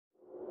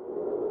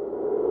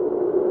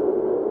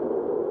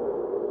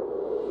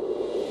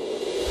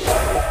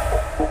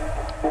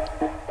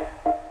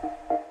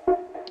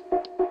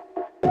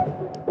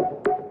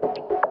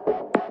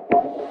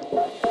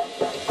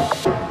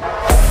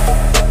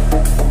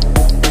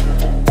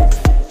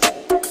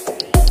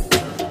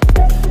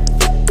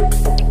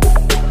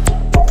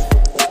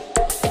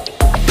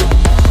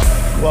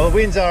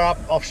winds are up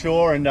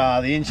offshore and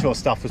the inshore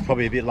stuff was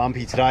probably a bit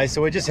lumpy today,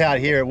 so we're just out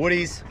here at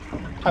Woody's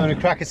having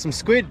a crack at some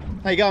squid.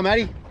 How you going,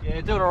 Matty?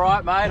 Yeah, doing all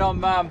right, mate.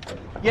 I'm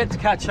yet to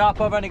catch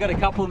up. I've only got a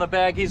couple in the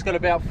bag. He's got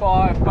about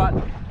 5, but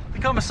the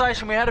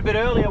conversation we had a bit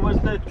earlier was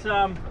that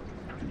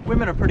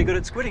women are pretty good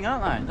at squidding,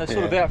 aren't they? They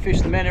sort of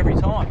outfish the men every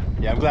time.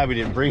 Yeah, I'm glad we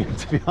didn't bring them,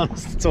 to be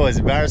honest. It's always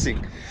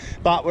embarrassing.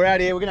 But we're out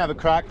here, we're gonna have a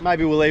crack.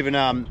 Maybe we'll even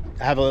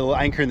have a little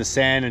anchor in the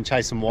sand and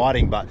chase some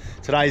whiting, but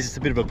today's just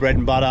a bit of a bread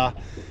and butter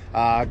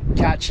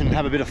catch and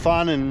have a bit of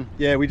fun. And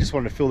yeah, we just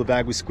wanted to fill the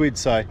bag with squid,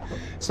 so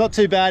it's not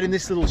too bad in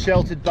this little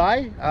sheltered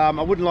bay. I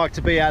wouldn't like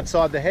to be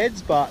outside the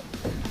heads, but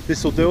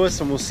this will do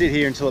us, and we'll sit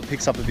here until it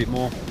picks up a bit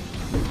more.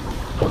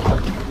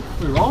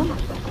 We're on.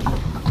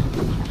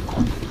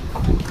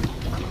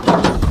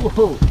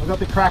 Whoa, I got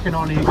the Kraken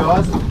on here,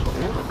 guys. I'm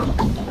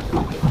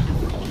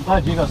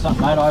glad you got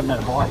something, mate. I haven't had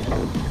a bite yet.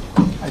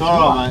 It's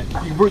alright,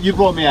 mate. You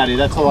brought me out here,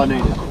 that's all I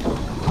needed.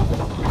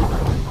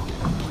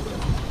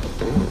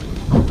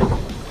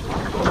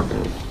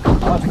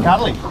 Oh, it's a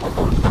cuddly.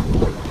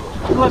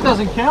 Well, that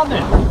doesn't count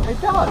then. It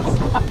does.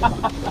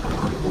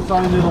 Its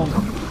own little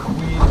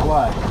weird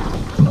way.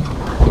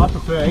 I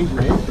prefer eating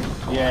it.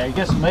 Yeah, you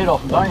get some meat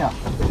off them, don't you?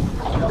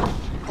 Yep.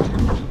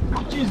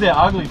 Jeez, they're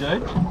ugly,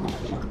 dude.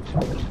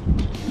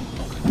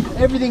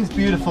 Everything's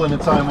beautiful in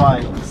its own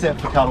way,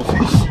 except for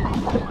cuttlefish.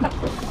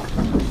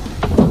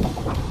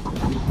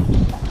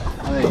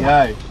 There you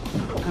go.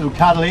 Little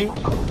cuddly.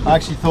 I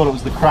actually thought it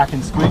was the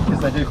Kraken squid because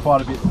they do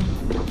quite a bit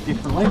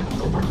differently.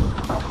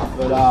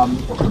 But I'm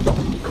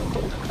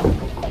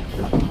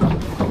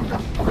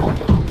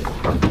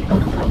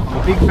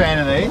a big fan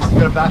of these. You've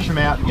got to bash them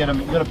out to get them.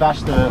 You've got to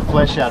bash the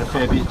flesh out a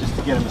fair bit just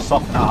to get them to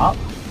soften up,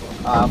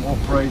 or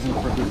freeze them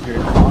for a good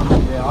period of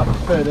time. Yeah, I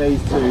prefer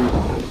these to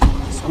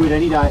squid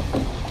any day.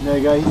 And there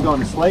you go. He's gone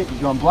to sleep.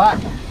 He's gone black.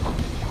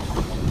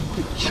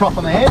 Quick chop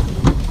on the head.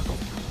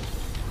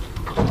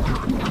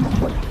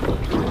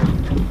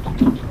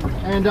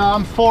 And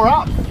 4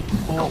 up.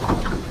 4.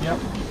 Yep.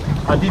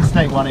 I did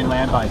sneak one in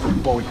land base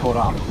before we caught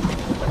up.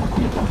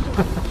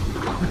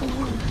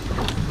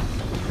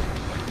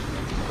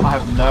 I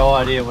have no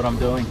idea what I'm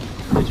doing,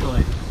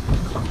 literally.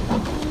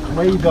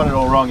 Where you've got it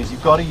all wrong is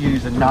you've got to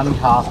use a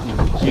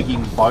non-casting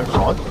jigging boat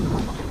rod.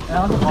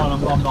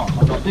 I'm not.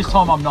 This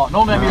time I'm not.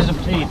 Normally I'm using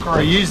P3. So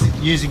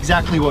use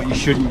exactly what you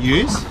shouldn't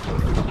use,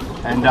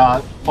 and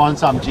find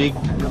some jig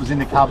that was in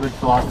the cupboard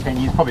for the last 10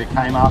 years, probably a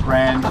Kmart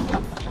brand,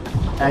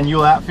 and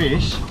you'll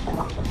outfish.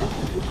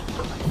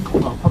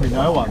 Well, probably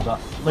no one,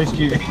 but at least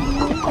you.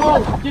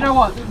 Well, you know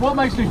what? What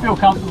makes me feel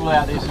comfortable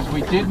about this is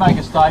we did make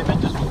a statement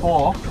just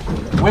before.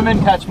 Women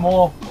catch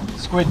more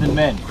squid than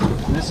men.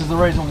 And this is the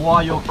reason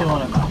why you're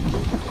killing it, mate.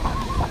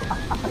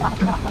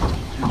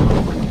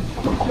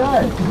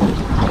 Okay.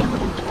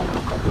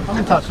 I'm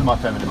in touch with my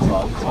feminine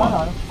side. It's fine.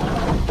 I know.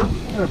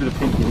 Got a bit of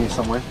pink in here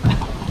somewhere.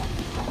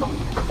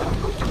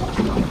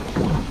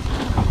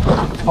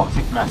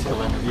 Toxic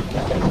masculinity.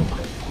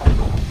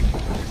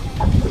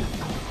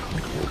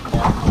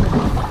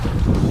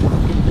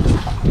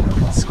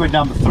 Squid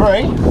number 3.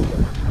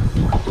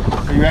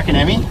 What do you reckon,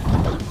 Emmy?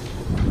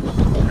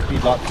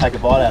 You'd like to take a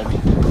bite out of me.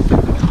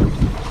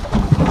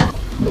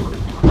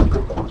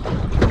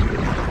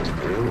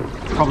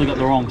 Probably got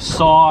the wrong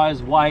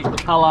size, weight,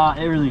 colour,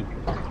 everything.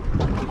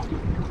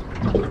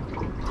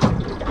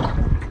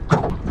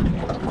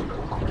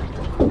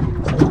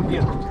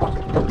 Yeah.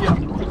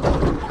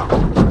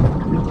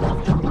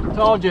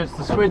 Told you it's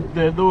the squid,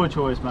 the lure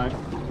choice, mate.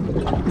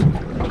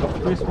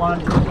 This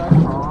one is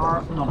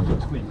not a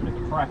good squid, but a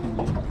Kraken.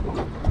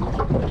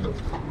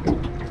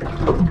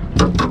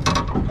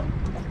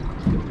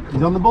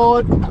 He's on the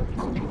board.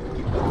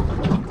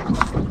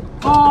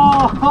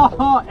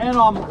 Oh, and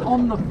I'm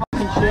on the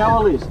fucking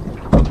shower list.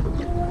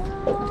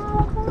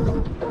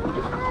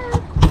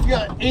 You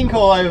got ink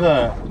all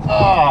over.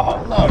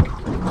 Oh, look.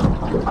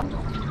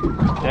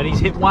 Daddy's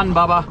hit 1,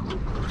 Bubba.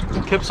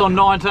 Kip's on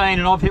 19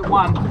 and I've hit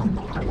 1.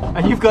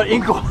 And you've got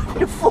ink all over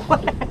your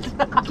forehead.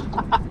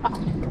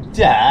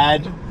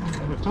 Dad.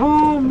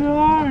 Oh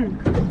no.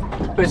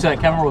 Bet that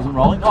camera wasn't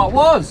rolling. Oh, it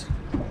was.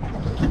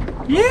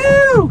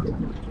 You.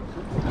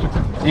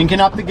 Inking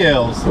up the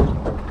girls.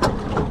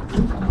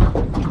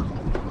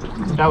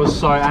 That was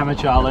so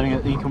amateur, letting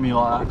it ink on me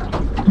like that.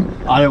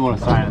 I don't want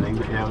to say anything,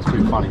 but yeah, it was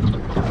pretty funny.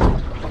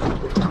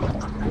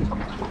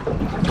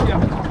 Yeah.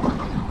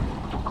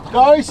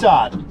 Go,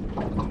 son.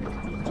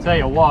 Tell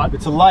you what,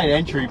 It's a late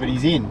entry, but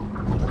he's in.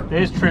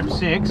 there's trip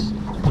 6.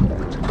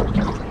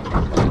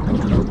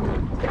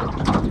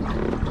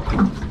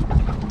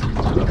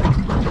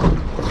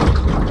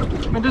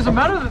 I mean, does it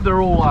matter that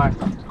they're all like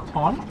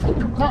tiny?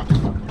 No.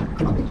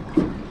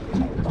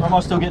 Or am I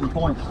still getting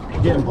points?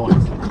 You're getting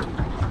points.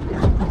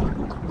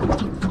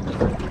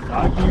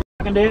 Don't you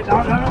fucking do it.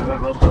 No.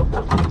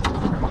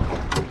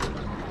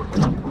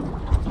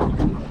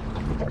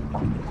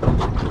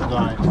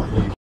 Don't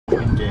you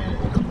fucking dare.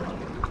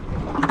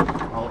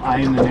 I'll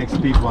aim the next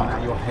big one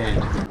at your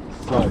head.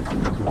 So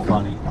fucking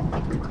funny.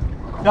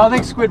 No, I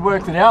think Squid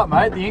worked it out,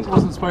 mate. The ink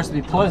wasn't supposed to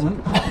be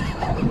pleasant.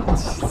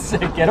 It's a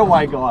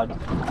getaway guide.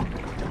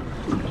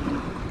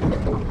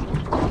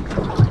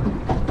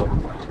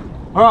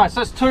 All right, so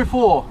that's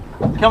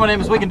 2-4. Come on,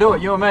 Emmers, we can do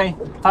it, you and me.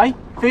 Hey,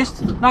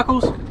 fist,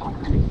 knuckles.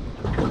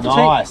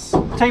 Nice.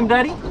 Team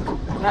Daddy?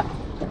 Nah.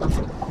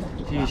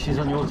 Gee, she's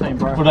on your team,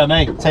 bro. What about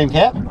me? Team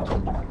Cap?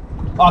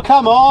 Oh,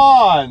 come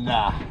on!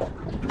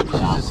 She's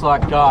just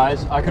like,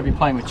 guys, I could be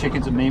playing with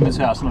chickens at Mima's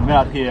house and I'm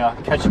out here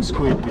catching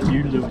squid with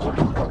you losers.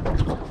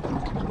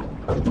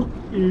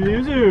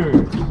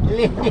 Losers.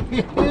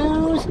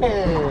 Losers.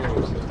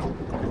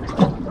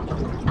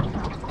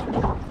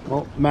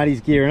 Well,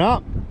 Matty's gearing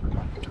up.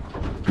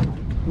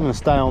 I'm going to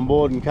stay on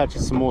board and catch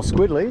us some more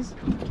squidlies.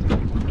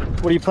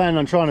 What are you planning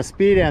on trying to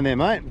spear down there,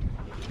 mate?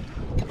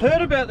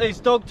 Heard about these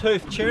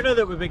dog-tooth tuna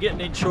that we've been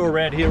getting inshore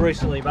around here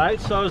recently, mate.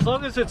 So as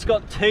long as it's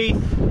got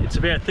teeth, it's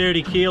about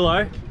 30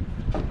 kilo,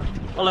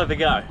 I'll have a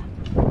go.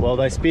 Well,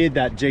 they speared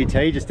that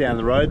GT just down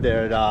the road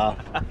there at,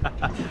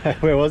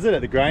 where was it?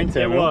 At the grain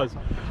terminal? It was.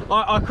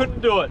 I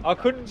couldn't do it. I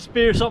couldn't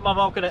spear something I'm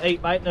not going to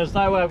eat, mate, and there's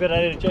no way I'm going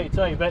to eat a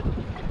GT. But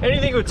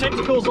anything with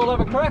tentacles, I'll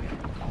have a crack.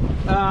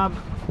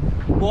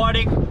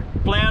 Whiting,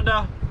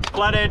 flounder,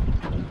 flathead,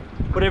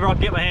 whatever I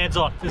can get my hands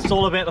on. It's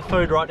all about the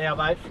food right now,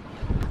 mate.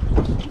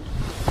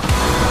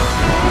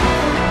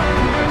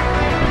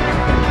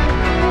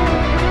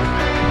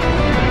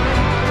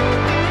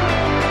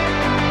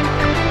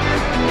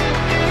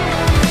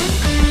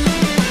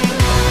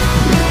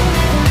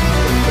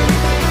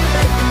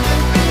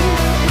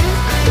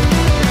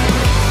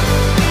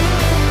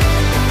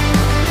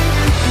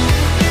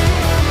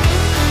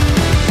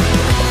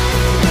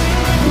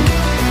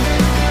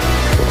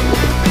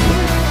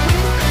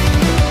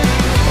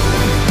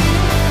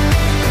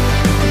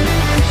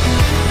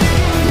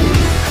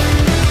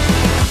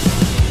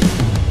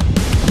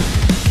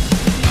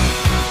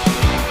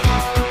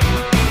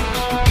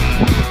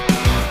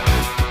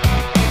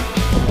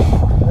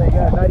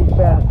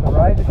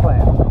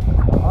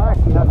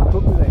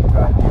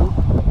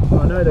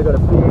 They've got a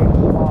big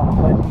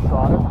flesh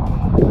inside them,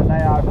 and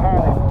they are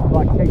apparently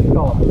like king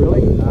scallops,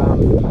 really,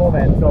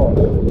 4-man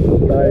scallops.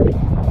 So,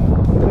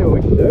 let's see what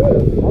we can do with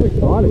them. I'm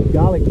excited.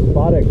 Garlic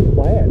butter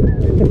clam.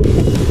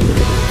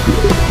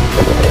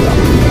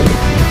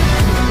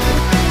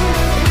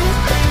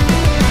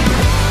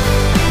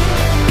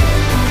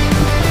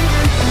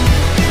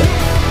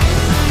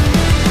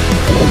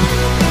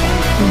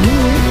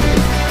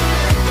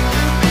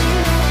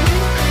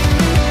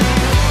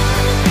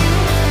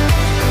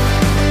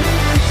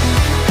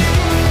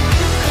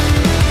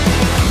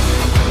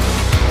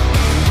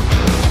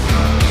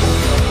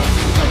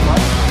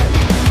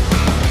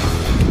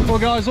 Well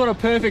guys, what a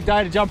perfect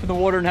day to jump in the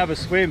water and have a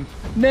swim.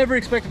 Never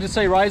expected to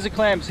see razor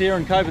clams here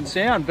in Coburn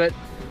Sound, but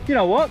you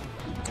know what?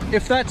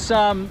 If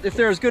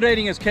they're as good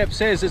eating as Kep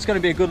says, it's going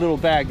to be a good little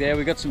bag there.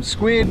 We've got some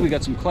squid, we've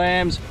got some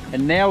clams,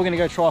 and now we're going to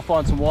go try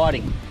find some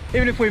whiting.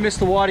 Even if we miss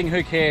the whiting,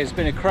 who cares? It's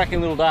been a cracking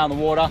little day on the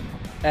water,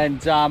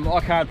 and I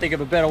can't think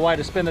of a better way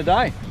to spend the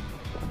day.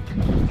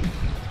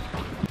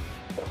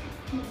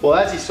 Well,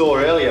 as you saw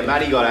earlier,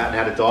 Matty got out and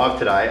had a dive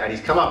today, and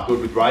he's come up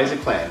good with razor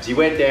clams. He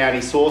went down,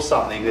 he saw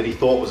something that he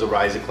thought was a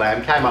razor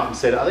clam, came up and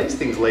said, are these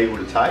things legal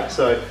to take?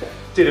 So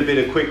did a bit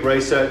of quick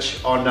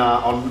research on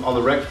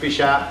the Recfish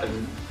app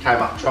and came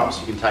up trumps,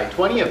 you can take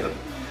 20 of them.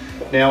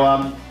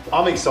 Now,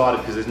 I'm excited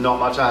because there's not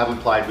much I haven't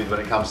played with when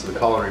it comes to the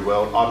culinary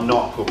world. I've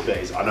not cooked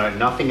these, I know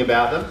nothing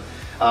about them,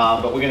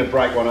 but we're going to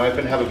break one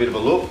open, have a bit of a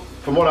look.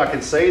 From what I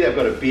can see, they've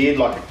got a beard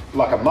like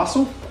a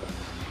mussel.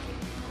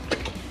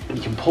 You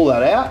can pull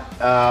that out,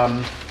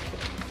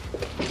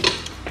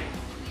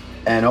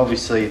 and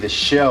obviously the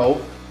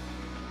shell,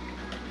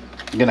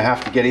 you're going to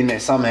have to get in there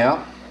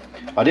somehow.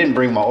 I didn't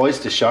bring my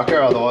oyster shucker,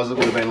 otherwise it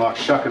would have been like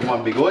shucking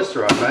one big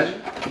oyster, I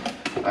imagine.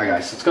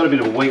 Okay, so it's got a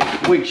bit of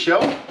a weak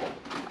shell.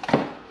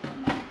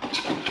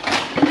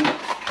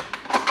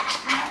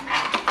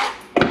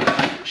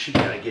 Should be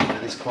able to get into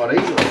this quite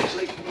easily,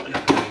 actually.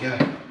 There we go.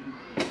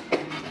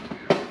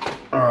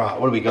 All right,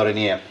 what do we got in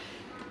here?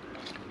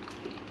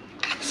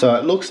 So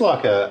it looks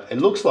like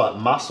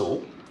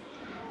mussel.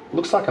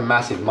 Looks like a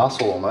massive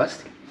mussel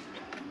almost.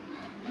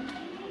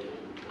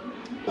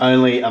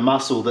 Only a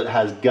mussel that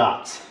has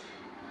guts.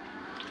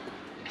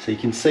 So you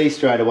can see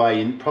straight away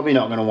you're probably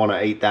not going to want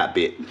to eat that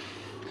bit.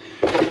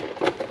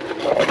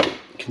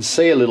 You can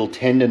see a little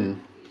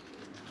tendon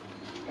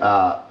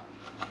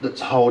that's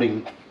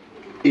holding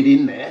it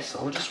in there.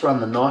 So I'll just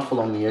run the knife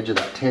along the edge of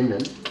that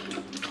tendon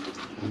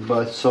on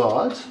both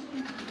sides.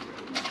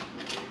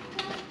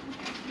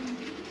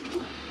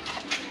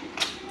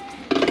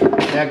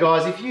 Now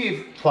guys, if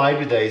you've played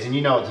with these and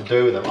you know what to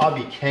do with them, I'd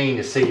be keen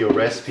to see your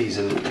recipes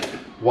and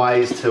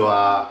ways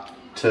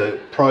to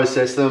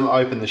process them,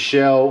 open the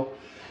shell,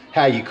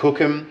 how you cook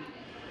them,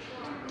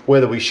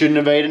 whether we shouldn't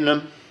have eaten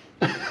them.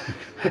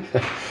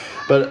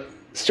 But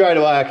straight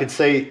away I could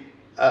see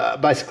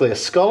basically a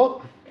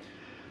scallop.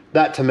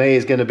 That to me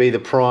is going to be the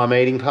prime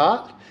eating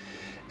part.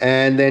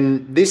 And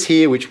then this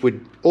here, which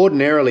would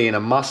ordinarily in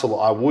a mussel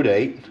I would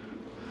eat,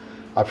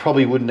 I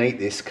probably wouldn't eat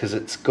this because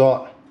it's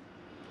got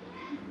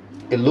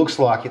it looks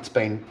like it's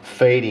been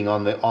feeding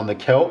on the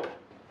kelp.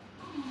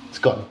 It's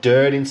got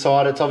dirt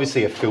inside. It's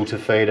obviously a filter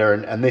feeder,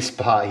 and this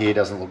part here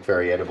doesn't look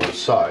very edible.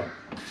 So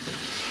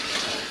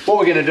what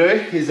we're going to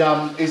do is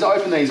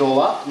open these all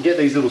up and get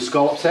these little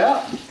scallops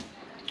out.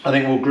 I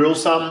think we'll grill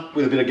some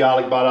with a bit of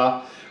garlic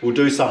butter. We'll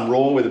do some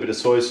raw with a bit of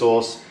soy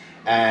sauce,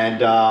 and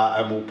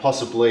we'll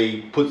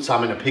possibly put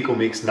some in a pickle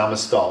mix, number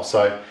style.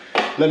 So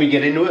let me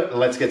get into it and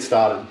let's get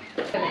started.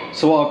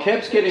 So while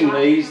Kep's getting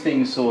these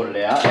things sorted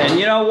out, and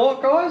you know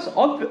what, guys?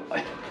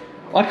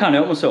 I can't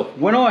help myself.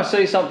 When I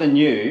see something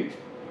new,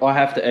 I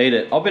have to eat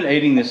it. I've been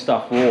eating this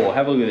stuff raw.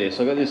 Have a look at this.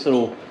 I got this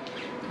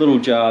little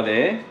jar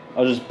there.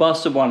 I just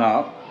busted one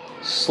up,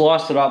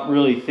 sliced it up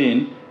really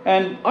thin,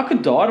 and I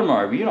could die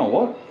tomorrow, but you know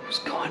what? It was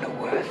kind of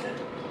worth it.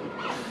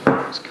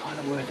 It was kind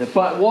of worth it.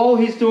 But while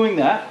he's doing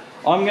that,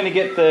 I'm going to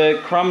get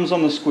the crumbs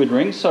on the squid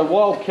ring. So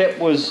while Kep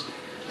was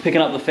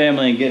picking up the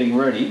family and getting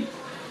ready,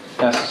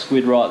 that's the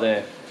squid right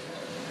there.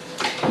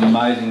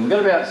 Amazing. We've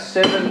got about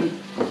 7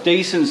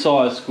 decent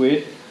sized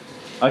squid.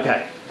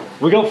 Okay.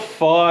 We got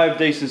 5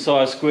 decent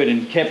sized squid,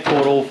 and Kep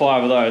caught all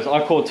 5 of those.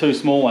 I caught 2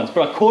 small ones,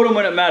 but I caught them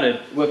when it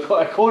mattered.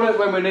 I caught it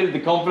when we needed the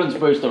confidence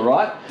booster,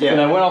 right? Yeah. And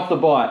they went off the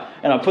bite,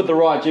 and I put the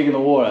right jig in the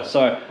water,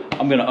 so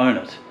I'm going to own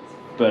it.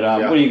 But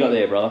what do you got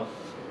there, brother?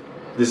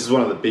 This is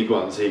one of the big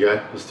ones. Here you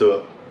go. Let's do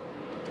it.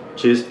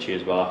 Cheers.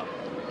 Cheers, bar.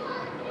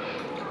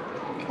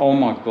 Oh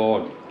my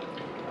God.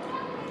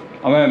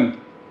 I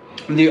mean,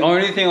 the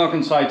only thing I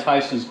can say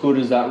tastes as good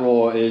as that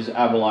raw is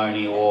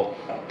abalone or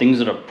things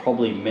that are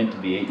probably meant to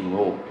be eaten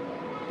raw.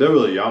 They're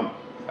really yum.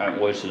 And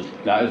oysters,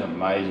 that is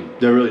amazing.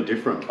 They're really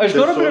different. It's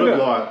got a bit of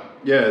like,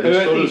 yeah,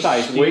 they're sort of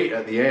taste. Sweet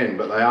at the end,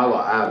 but they are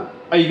like added.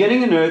 Are you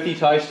getting an earthy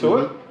taste to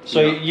it?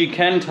 So you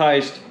can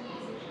taste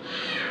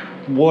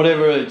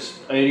whatever it's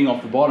eating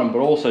off the bottom, but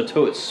also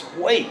too, it's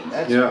sweet.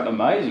 That's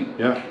amazing.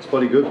 Yeah, it's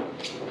bloody good.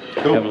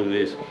 Cool. Have a look at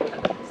this.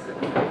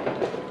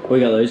 We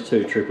got those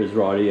 2 trippers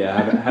right here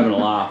having a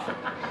laugh.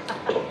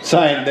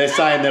 They're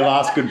saying their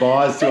last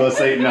goodbyes to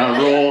us eating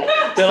raw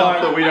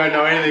stuff that we don't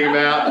know anything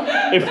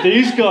about. If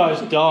these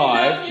guys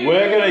die,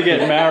 we're going to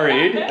get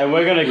married and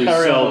we're going to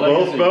carry on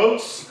both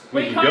boats.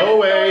 We can go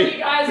away. You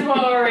guys were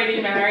already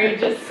married,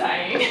 just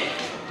saying.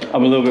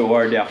 I'm a little bit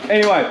worried now.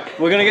 Anyway,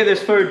 we're going to get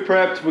this food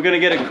prepped. We're going to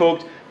get it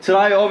cooked.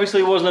 Today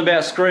obviously wasn't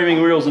about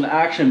screaming reels and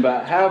action,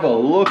 but have a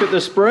look at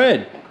the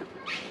spread.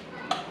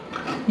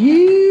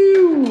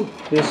 You.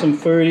 There's some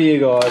food here,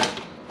 guys.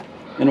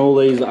 And all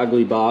these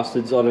ugly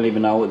bastards, I don't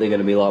even know what they're going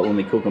to be like when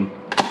we cook them.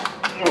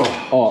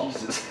 Oh,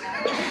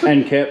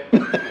 and Kep.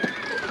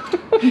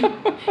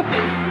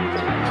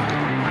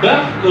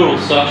 That little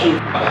suction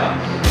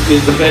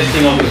is the best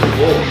thing I've ever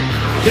bought.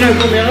 You know,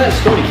 put me on that,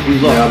 Scotty.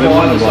 Yeah, I've been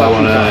wanting to buy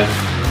one.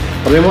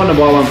 I've been wanting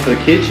to buy one for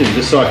the kitchen,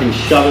 just so I can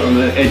shove it on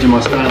the edge of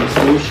my stainless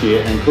steel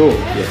shit and cook.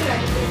 Yeah.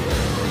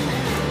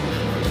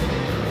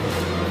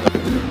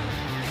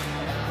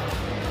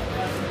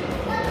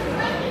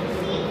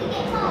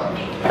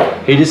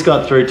 He just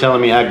got through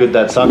telling me how good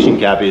that suction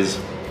cap is.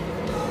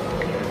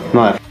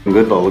 Not that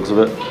good by the looks of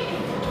it.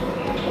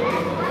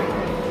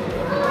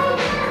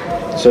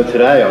 So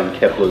today on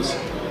Kepler's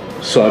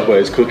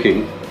Sideways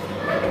Cooking,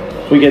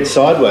 we get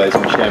sideways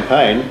with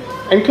champagne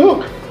and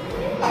cook.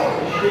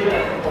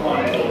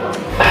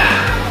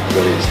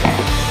 Brilliant.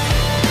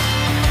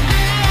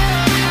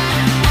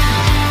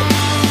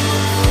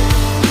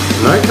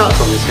 No cuts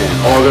on this hand.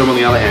 Oh, I got them on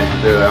the other hand.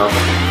 There they are.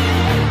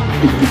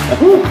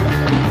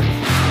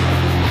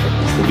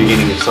 The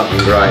beginning of something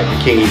great. The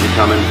kingies are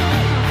coming.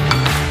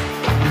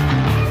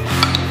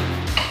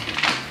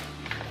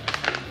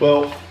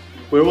 Well,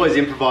 we're always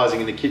improvising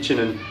in the kitchen,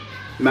 and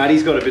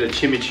Maddie's got a bit of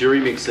chimichurri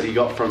mix that he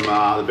got from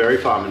the berry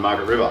farm in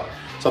Margaret River.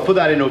 So I put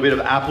that into a bit of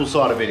apple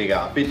cider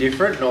vinegar, a bit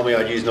different. Normally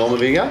I'd use normal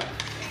vinegar.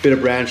 A bit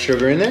of brown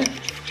sugar in there,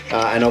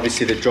 and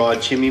obviously the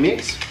dried chimney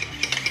mix.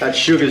 That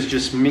sugar's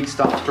just mixed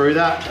up through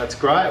that. That's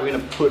great. We're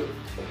gonna put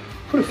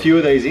a few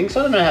of these in, because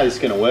I don't know how this is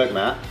gonna work,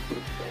 Matt.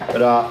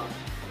 But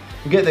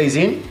we'll get these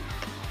in,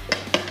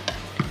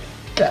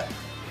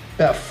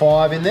 about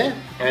 5 in there,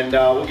 and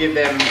we'll give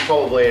them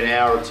probably an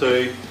hour or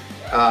 2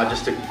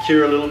 just to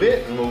cure a little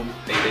bit, and we'll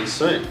eat these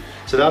soon.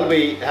 So that'll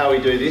be how we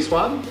do this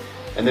one,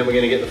 and then we're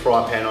going to get the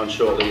fry pan on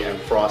shortly and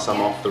fry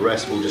some off. The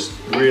rest we'll just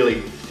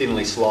really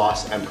thinly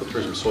slice and put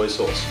through some soy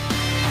sauce.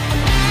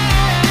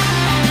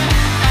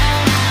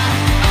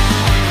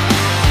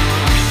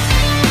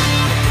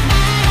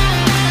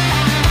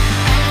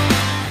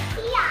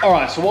 All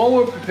right, so while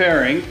we're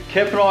preparing,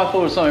 Kep and I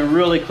thought of something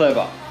really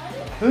clever.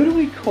 Who do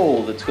we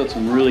call that's got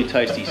some really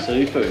tasty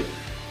seafood?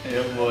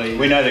 Yeah, boy.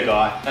 We know the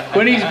guy.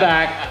 Quinny's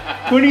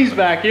back. Quinny's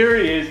back. Here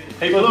he is.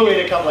 He flew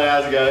in a couple of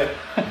hours ago.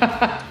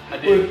 I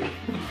did.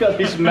 We've got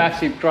this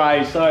massive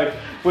tray. So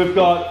we've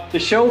got the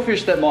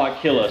shellfish that might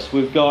kill us.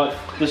 We've got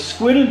the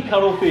squid and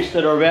cuttlefish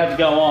that are about to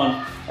go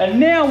on. And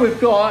now we've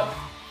got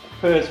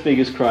Perth's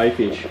biggest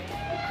crayfish.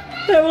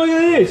 Have a look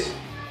at this.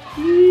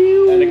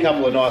 And a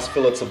couple of nice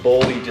fillets of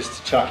baldy just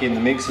to chuck in the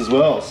mix as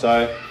well.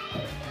 So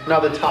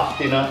another tough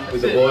dinner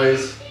with the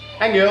boys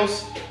and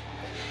girls.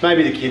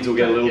 Maybe the kids will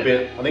get a little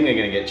bit. I think they're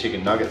going to get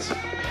chicken nuggets.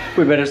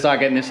 We better start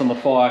getting this on the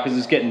fire because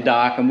it's getting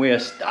dark and we're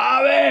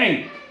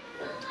starving.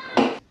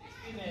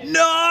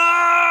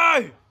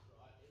 No!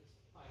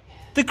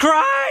 The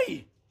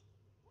cray!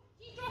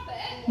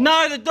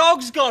 No, the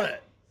dog's got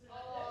it.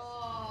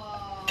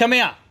 Come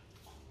here.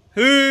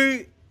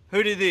 Who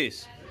did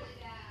this?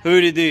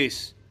 Who did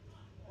this?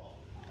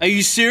 Are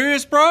you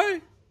serious, bro?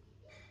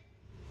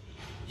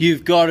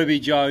 You've got to be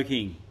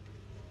joking.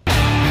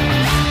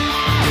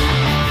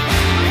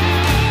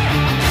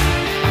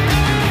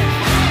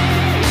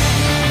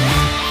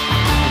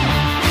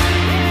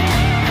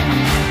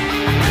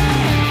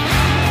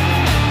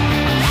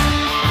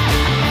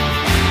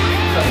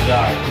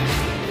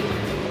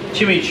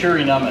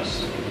 Chimichurri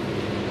nummus.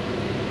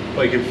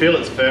 Well, you can feel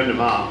it's firmed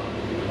them up.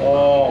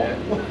 Oh,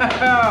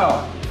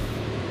 wow.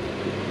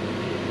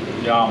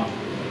 Yum.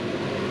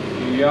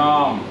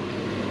 Yum.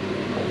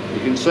 You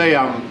can see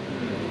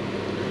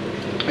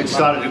it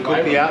started to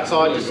cook the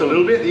outside just a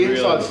little bit. The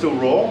inside's still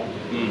raw.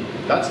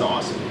 That's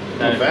nice.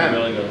 Not bad.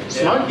 Really good.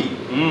 Smoky.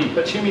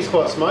 That chimi's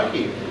quite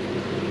smoky.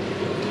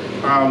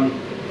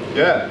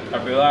 Yeah.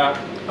 Happy with that.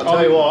 I'll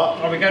tell you what.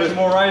 I'll be catching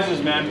more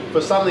razors, man.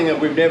 For something that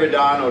we've never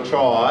done or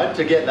tried,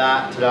 to get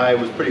that today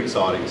was pretty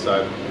exciting.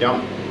 So,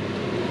 yum.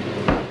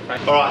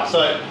 All right,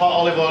 so hot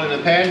olive oil in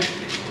the pan.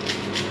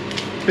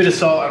 Bit of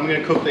salt. I'm going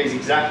to cook these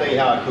exactly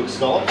how I cook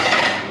scallops,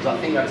 because I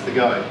think that's the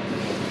go.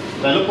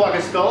 They look like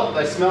a scallop.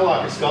 They smell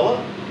like a scallop.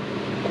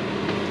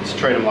 Just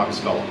treat them like a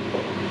scallop.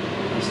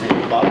 Just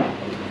need butter.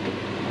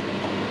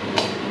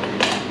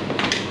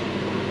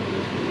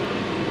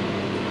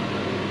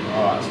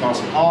 All right, it's nice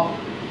and hot.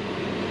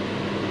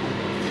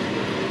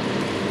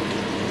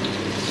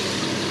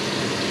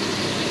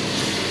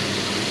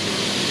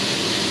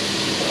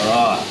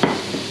 Alright,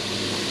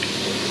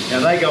 now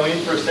they go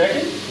in for a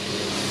second.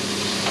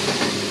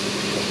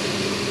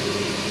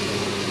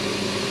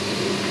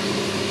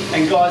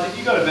 And guys, if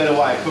you've got a better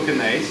way of cooking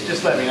these,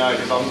 just let me know,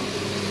 because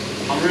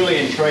I'm really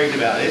intrigued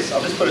about this.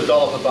 I'll just put a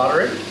dollop of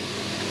butter in.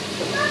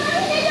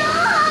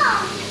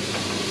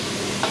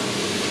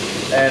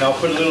 And I'll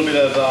put a little bit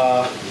of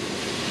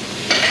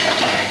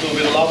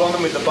love on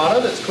them with the butter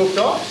that's cooked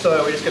off.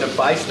 So we're just going to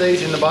baste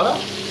these in the butter.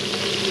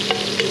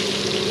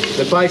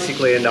 They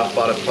basically end up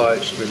butter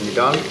poached when you're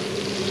done.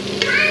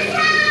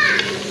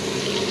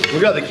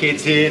 We've got the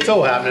kids here, it's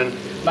all happening.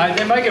 Mate,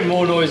 they're making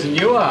more noise than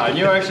you are, and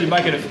you're actually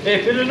making a fair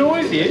bit of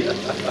noise here.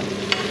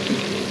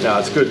 No,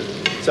 it's good.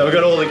 So we've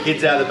got all the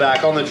kids out the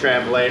back on the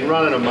trampoline,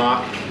 running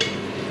amok,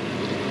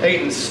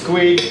 eating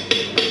squid.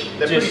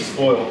 They're pretty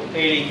spoiled.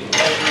 Eating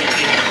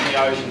everything in the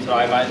ocean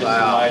today, mate. This is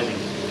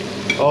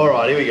amazing. All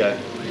right, here we go.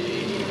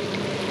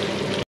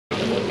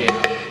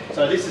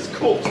 So this is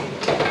cooked.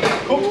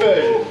 Cooked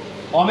version.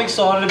 I'm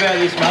excited about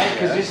this, mate,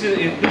 because this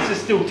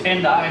is still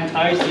tender and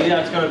tasty.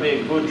 That's got to be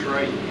a good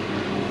treat.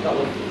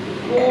 Couple of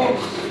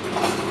forks.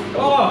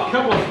 Oh, a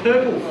couple of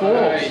purple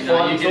forks.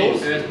 No, you get it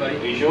first, buddy.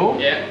 Are you sure?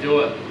 Yeah,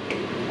 do it.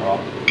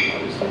 Alright.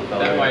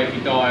 That way, if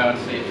you die, I'd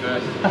see it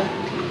first.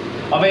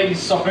 I've eaten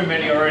so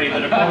many already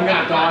that if I'm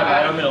going to die,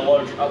 mate, I'm in a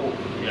lot of trouble.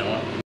 You know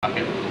what? Fuck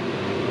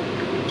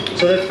it.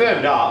 So they're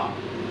firmed up.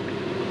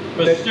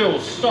 But they're still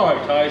so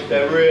tasty.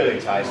 They're really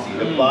tasty.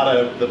 The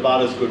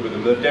butter's good with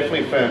them. They're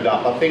definitely firmed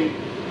up. I think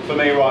for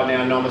me right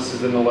now, Nomus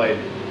is in the lead.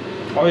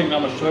 I think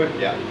number 2.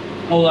 Yeah.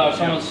 Although if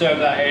someone served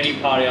that at any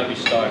party, I'd be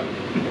stoked.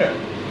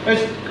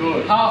 It's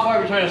Good.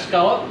 halfway between a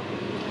scallop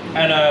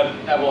and a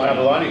abalone.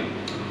 Abalone.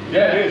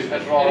 Yeah, it is.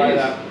 that's right. It It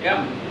is. is.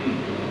 Yeah.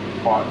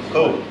 Right,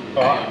 cool.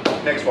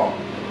 Alright, next one.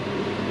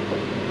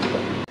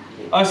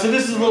 Oh, so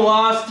this is the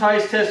last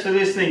taste test for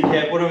this thing,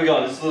 Kev. What do we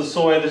got? This is the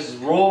soy. This is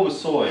raw with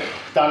soy.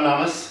 Done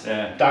Nomus.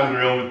 Yeah. Done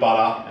grilled with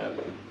butter.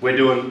 Yep. We're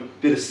doing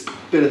bit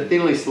of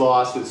thinly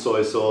sliced with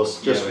soy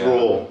sauce, just Yeah, we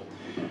raw.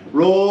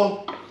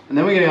 Raw, and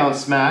then we're gonna go and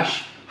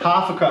smash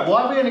half a crate.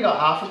 Why have we only got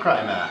half a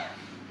crate, Matt?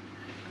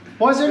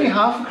 Why is there only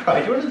half a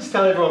crate? Do you want to just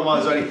tell everyone why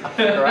there's only half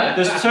a crate?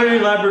 There's 2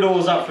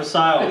 Labradors up for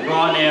sale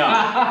right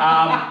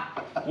now.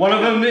 One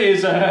of them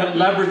is a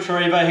Lab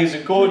Retriever. He's a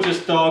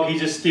gorgeous dog. He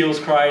just steals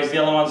craze. The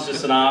other one's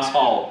just an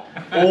asshole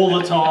all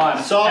the time.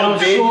 And I'm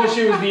sure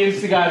she was the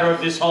instigator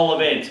of this whole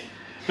event.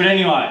 But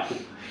anyway,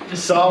 we're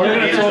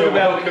going to talk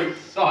about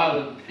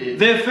Silent pit.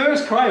 their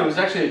first cray was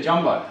actually a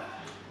jumbo.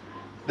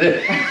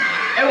 It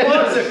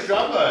was a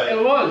jumbo.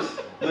 It was.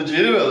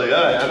 Legitimately,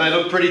 yeah. And they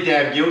look pretty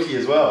damn guilty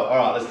as well.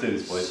 Alright, let's do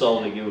this, please.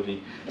 Solidly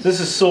guilty. So this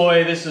is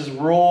soy. This is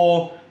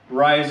raw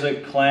razor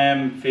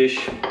clam fish,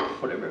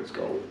 whatever it's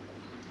called.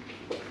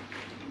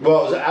 Well,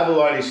 it was an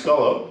abalone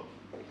scallop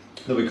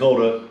that we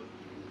called a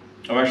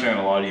I'm actually going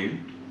to lie to you.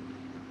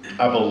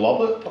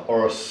 abalobit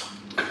or a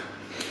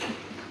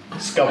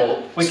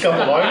scubalone.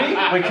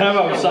 We came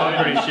up with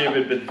something pretty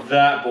stupid, but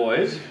that,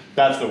 boys,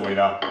 That's the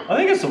winner. I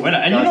think it's the winner.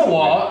 And That's you know the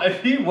what?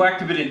 If you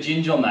whacked a bit of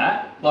ginger on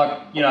that, like,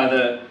 you know,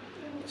 the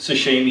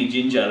sashimi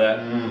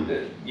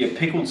ginger, your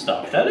pickled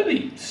stuff, that'd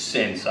be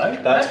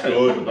sensation. That's pretty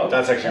good. dog.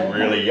 That's actually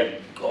really,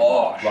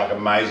 Gosh. like,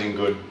 amazing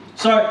good.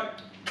 So,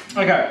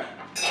 okay,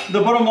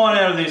 the bottom line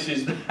out of this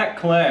is that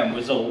clam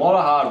was a lot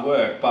of hard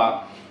work,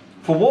 but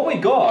For what we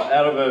got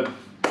out of a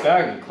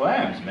bag of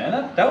clams,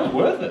 man, that was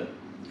worth it.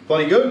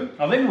 Bloody good.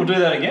 I think we'll do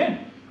that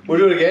again. We'll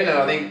do it again, and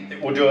I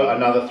think we'll do it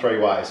another 3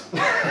 ways.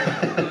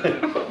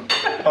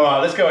 All right,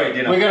 let's go eat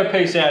dinner. We're going to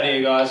peace out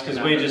here, guys, because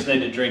we just need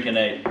to drink and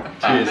eat.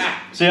 Cheers.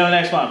 See you on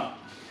the next one.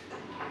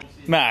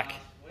 Mac,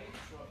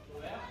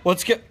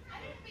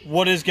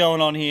 what is going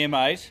on here,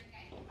 mate?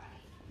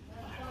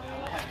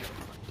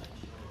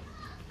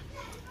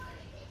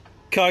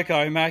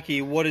 Coco,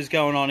 Mackie, what is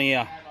going on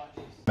here?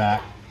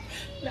 Mac,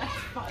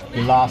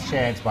 your last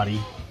chance,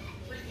 buddy.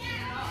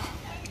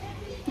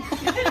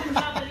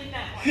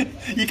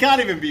 You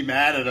can't even be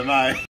mad at him,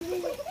 eh?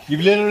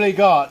 You've literally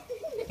got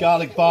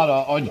garlic butter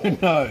on your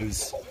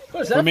nose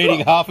from eating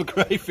half a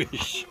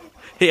crayfish.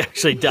 He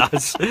actually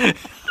does.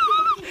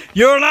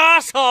 You're an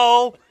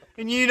asshole,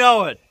 and you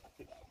know it.